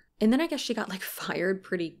teacher. And then I guess she got like fired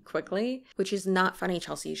pretty quickly, which is not funny,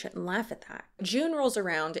 Chelsea. You shouldn't laugh at that. June rolls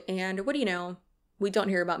around and what do you know? We don't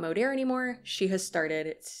hear about Modair anymore. She has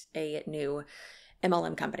started a new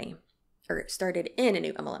MLM company. Or started in a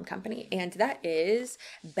new MLM company, and that is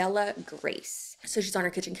Bella Grace. So she's on her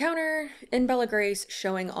kitchen counter in Bella Grace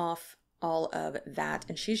showing off all of that,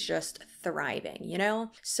 and she's just thriving,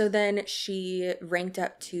 So then she ranked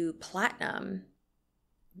up to platinum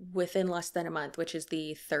within less than a month, which is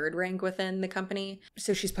the 3rd rank within the company.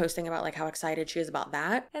 So she's posting about like how excited she is about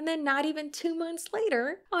that. And then not even 2 months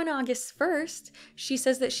later, on August 1st, she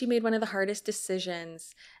says that she made one of the hardest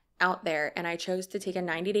decisions out there and I chose to take a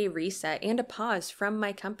 90-day reset and a pause from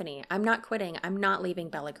my company. I'm not quitting. I'm not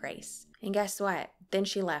leaving Bella Grace. And guess what? Then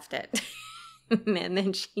she left it. And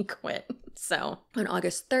then she quit. So on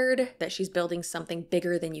August 3rd, that she's building something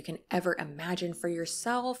bigger than you can ever imagine for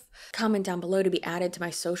yourself. Comment down below to be added to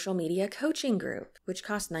my social media coaching group, which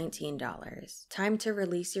costs $19. Time to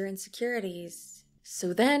release your insecurities.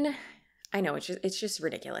 So then I know, it's just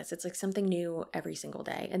ridiculous. It's like something new every single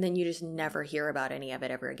day. And then you just never hear about any of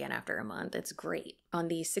it ever again after a month. It's great. On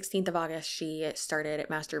the 16th of August, she started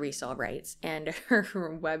Master Resale Rights. And her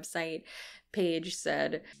website page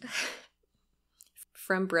said,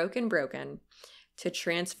 from broken to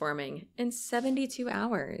transforming in 72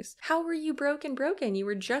 hours. How were you broken? You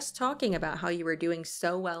were just talking about how you were doing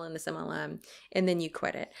so well in this MLM, and then you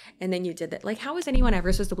quit it, and then you did that. Like, how is anyone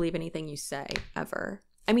ever supposed to believe anything you say, ever?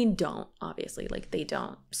 I mean, don't, obviously, like, they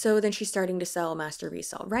don't. So then she's starting to sell master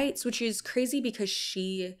resale rights, which is crazy because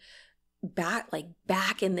she, back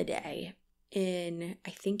in the day, in,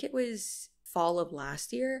 I think it was fall of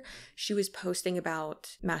last year, she was posting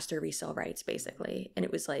about master resale rights, basically. And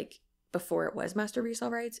it was like, before it was master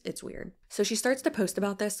resale rights. It's weird. So she starts to post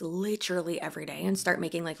about this literally every day and start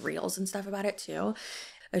making like reels and stuff about it too.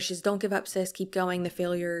 She's, don't give up, sis, keep going. The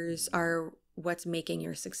failures are what's making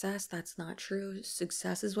your success. That's not true.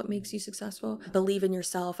 Success is what makes you successful. Believe in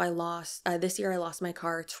yourself. This year I lost my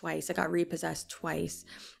car twice. I got repossessed twice.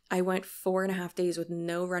 I went 4.5 days with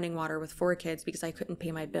no running water with 4 kids because I couldn't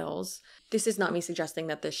pay my bills. This is not me suggesting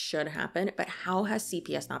that this should happen, but how has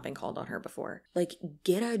CPS not been called on her before? Like,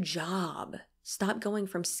 get a job. Stop going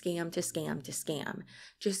from scam to scam to scam.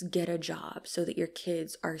 Just get a job so that your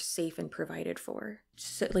kids are safe and provided for.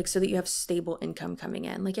 So that you have stable income coming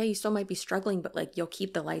in. Like, yeah, you still might be struggling, but like, you'll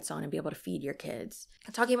keep the lights on and be able to feed your kids.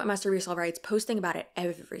 Talking about master resale rights, posting about it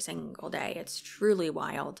every single day. It's truly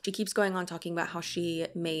wild. She keeps going on talking about how she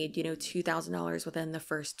made, $2,000 within the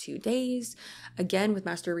first 2 days. Again, with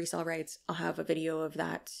master resale rights, I'll have a video of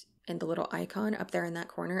that and the little icon up there in that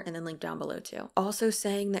corner, and then link down below too. Also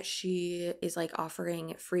saying that she is like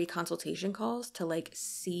offering free consultation calls to like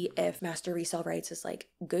see if master resale rights is like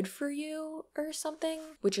good for you or something,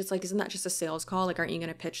 which is like, isn't that just a sales call? Like, aren't you going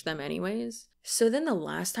to pitch them anyways? So then the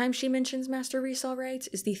last time she mentions master resale rights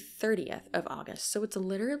is the 30th of August. So it's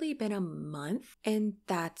literally been a month and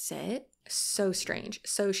that's it. So strange.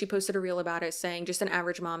 So she posted a reel about it saying, just an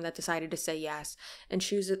average mom that decided to say yes and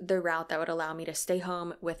choose the route that would allow me to stay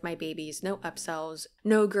home with my babies. No upsells,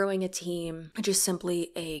 no growing a team, just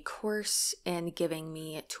simply a course and giving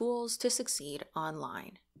me tools to succeed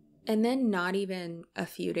online. And then not even a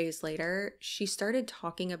few days later, she started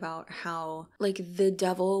talking about how like the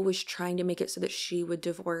devil was trying to make it so that she would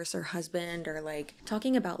divorce her husband, or like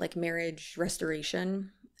talking about like marriage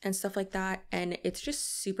restoration and stuff like that. And it's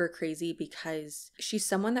just super crazy because she's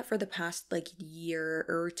someone that for the past like year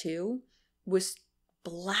or two was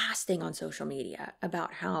blasting on social media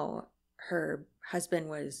about how her husband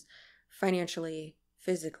was financially,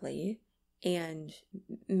 physically, and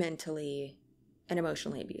mentally and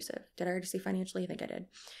emotionally abusive. Did I already say financially? I think I did.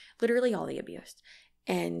 Literally all the abuse.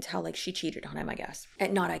 And how like she cheated on him, I guess.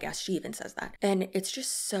 And not I guess, she even says that. And it's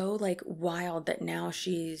just so like wild that now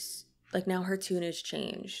she's like, now her tune has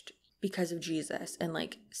changed because of Jesus, and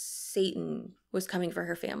like Satan was coming for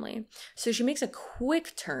her family. So she makes a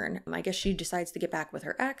quick turn. I guess she decides to get back with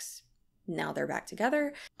her ex. Now they're back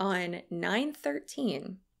together. On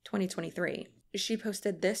 9/13/2023, she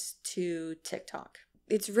posted this to TikTok.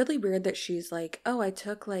 It's really weird that she's like, oh, I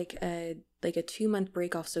took like a 2-month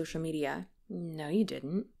break off social media. No, you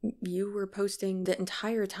didn't. You were posting the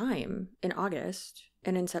entire time in August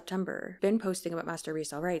and in September. Been posting about master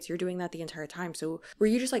resale rights. You're doing that the entire time. So were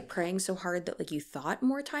you just like praying so hard that like you thought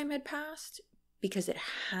more time had passed? Because it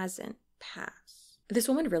hasn't passed. This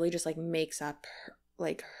woman really just like makes up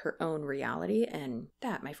like her own reality, and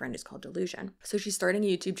that, my friend, is called delusion. So she's starting a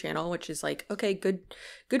YouTube channel, which is like, okay, good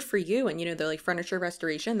for you. And they're like furniture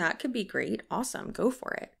restoration, that could be great. Awesome, go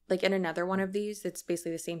for it. Like in another one of these, it's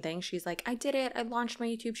basically the same thing. She's like, I did it, I launched my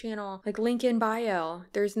YouTube channel, like link in bio.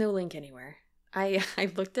 There's no link anywhere. I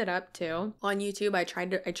looked it up too on YouTube. I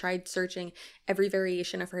tried searching every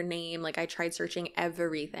variation of her name. Like I tried searching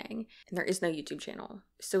everything, and there is no YouTube channel.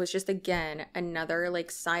 So it's just, again, another like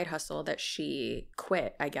side hustle that she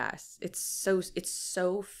quit, I guess. It's so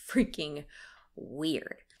freaking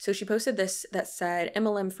weird. So she posted this that said,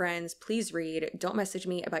 MLM friends, please read. Don't message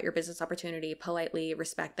me about your business opportunity. Politely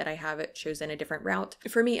respect that I have chosen a different route.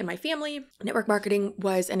 For me and my family, network marketing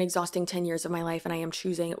was an exhausting 10 years of my life, and I am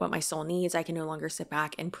choosing what my soul needs. I can no longer sit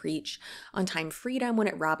back and preach on time freedom when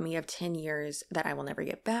it robbed me of 10 years that I will never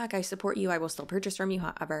get back. I support you. I will still purchase from you.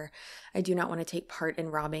 However, I do not want to take part in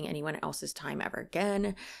robbing anyone else's time ever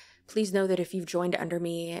again. Please know that if you've joined under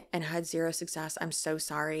me and had zero success, I'm so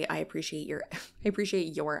sorry. I appreciate your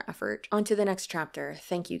effort. On to the next chapter.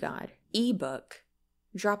 Thank you, God. Ebook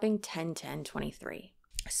dropping 10/10/23.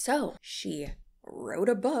 So she wrote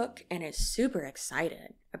a book and is super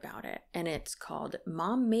excited about it. And it's called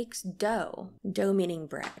Mom Makes Dough. Dough meaning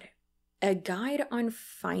bread. A guide on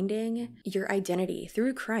finding your identity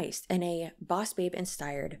through Christ in a boss babe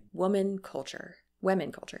inspired women culture.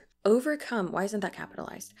 Overcome, why isn't that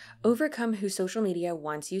capitalized? Overcome who social media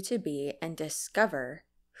wants you to be and discover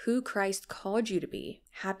who Christ called you to be.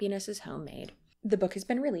 Happiness is homemade. The book has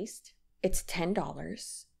been released. It's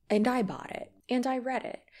 $10 and I bought it and I read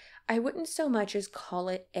it. I wouldn't so much as call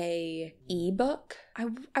it a ebook.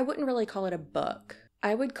 I wouldn't really call it a book.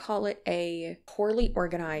 I would call it a poorly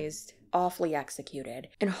organized, awfully executed,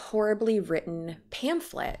 and horribly written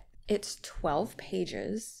pamphlet. It's 12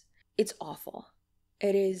 pages. It's awful.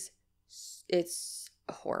 It's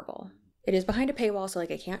horrible. It is behind a paywall, so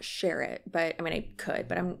like I can't share it, but I mean I could,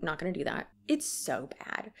 but I'm not going to do that. It's so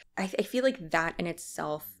bad. I feel like that in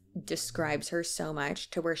itself describes her so much,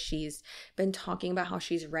 to where she's been talking about how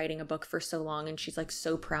she's writing a book for so long and she's like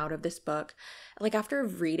so proud of this book. Like after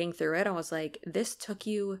reading through it, I was like, this took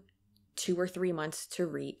you 2 or 3 months to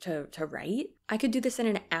write? I could do this in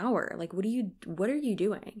an hour. Like what are you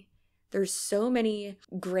doing? There's so many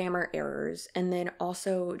grammar errors, and then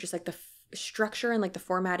also just like the structure and like the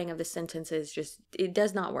formatting of the sentences, just it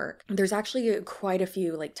does not work. There's actually quite a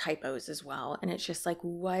few like typos as well, and it's just like,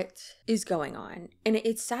 what is going on? And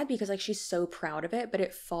it's sad because like she's so proud of it, but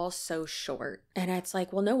it falls so short. And it's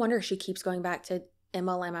like, well, no wonder she keeps going back to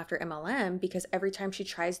MLM after MLM, because every time she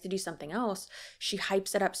tries to do something else, she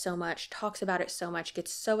hypes it up so much, talks about it so much,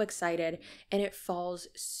 gets so excited, and it falls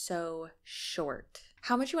so short.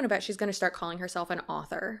 How much you want to bet she's going to start calling herself an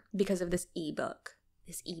author because of this ebook?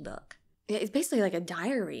 It's basically like a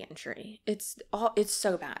diary entry. It's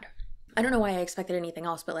so bad. I don't know why I expected anything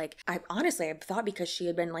else, but like I thought because she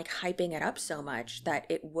had been like hyping it up so much that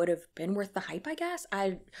it would have been worth the hype, I guess.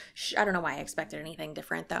 I don't know why I expected anything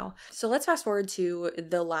different though. So let's fast forward to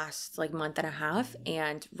the last like month and a half,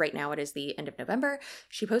 and right now it is the end of November.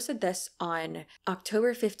 She posted this on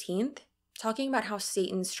October 15th, talking about how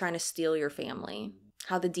Satan's trying to steal your family.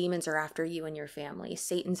 How the demons are after you and your family.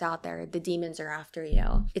 Satan's out there. The demons are after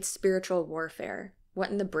you. It's spiritual warfare. What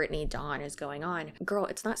in the Brittany Dawn is going on? Girl,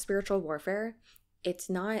 it's not spiritual warfare. It's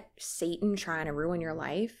not Satan trying to ruin your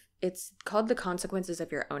life. It's called the consequences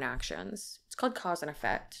of your own actions. It's called cause and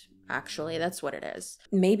effect. Actually, that's what it is.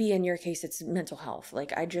 Maybe in your case, it's mental health.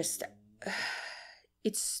 Like I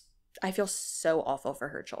feel so awful for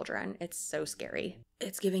her children. It's so scary.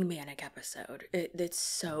 It's giving manic episode. It's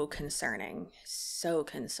so concerning. So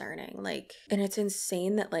concerning. Like, and it's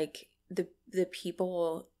insane that like the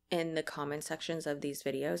people in the comment sections of these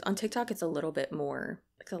videos on TikTok, it's a little bit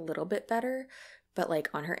better. But like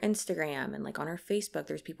on her Instagram and like on her Facebook,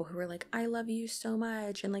 there's people who are like, I love you so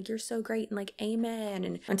much. And like, you're so great. And like, amen.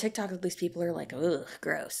 And on TikTok, at least people are like, ugh,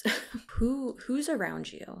 gross. Who's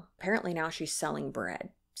around you? Apparently now she's selling bread.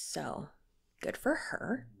 So good for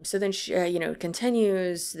her. So then she,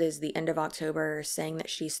 continues. There's the end of October, saying that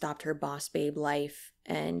she stopped her boss babe life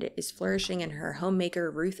and is flourishing in her homemaker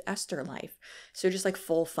Ruth Esther life. So just like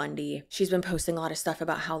full fundy. She's been posting a lot of stuff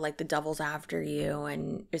about how like the devil's after you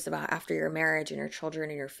and it's about after your marriage and your children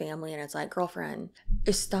and your family. And it's like, girlfriend,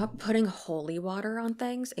 stop putting holy water on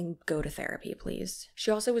things and go to therapy, please. She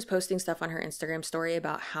also was posting stuff on her Instagram story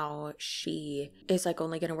about how she is like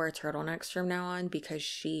only going to wear turtlenecks from now on because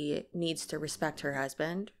she needs to respect her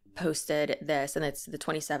husband. Posted this, and it's the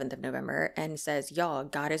 27th of November, and says, y'all,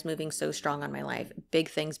 God is moving so strong on my life. Big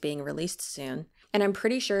things being released soon. And I'm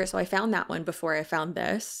pretty sure, so I found that one before I found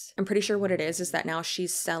this. I'm pretty sure what it is that now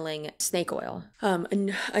she's selling snake oil,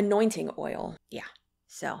 anointing oil. Yeah.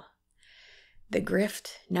 So the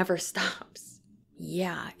grift never stops.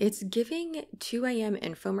 Yeah, it's giving 2 a.m.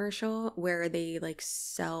 infomercial where they like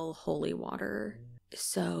sell holy water.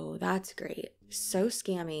 So that's great. So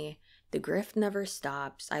scammy. The grift never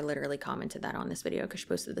stops. I literally commented that on this video because she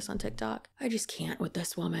posted this on TikTok. I just can't with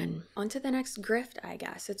this woman. On to the next grift, I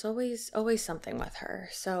guess. It's always something with her.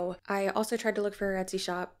 So I also tried to look for her Etsy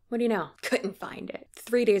shop. What do you know? Couldn't find it.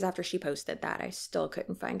 3 days after she posted that, I still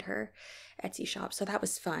couldn't find her Etsy shop. So that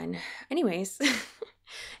was fun. Anyways,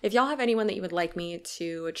 if y'all have anyone that you would like me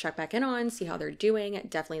to check back in on, see how they're doing,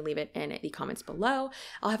 definitely leave it in the comments below.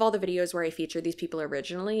 I'll have all the videos where I feature these people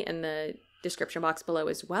originally in the description box below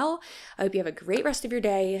as well. I hope you have a great rest of your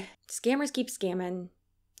day. Scammers keep scamming.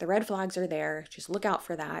 The red flags are there. Just look out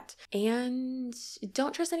for that. And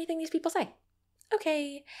don't trust anything these people say.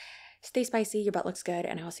 Okay. Stay spicy. Your butt looks good.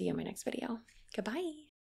 And I'll see you in my next video. Goodbye.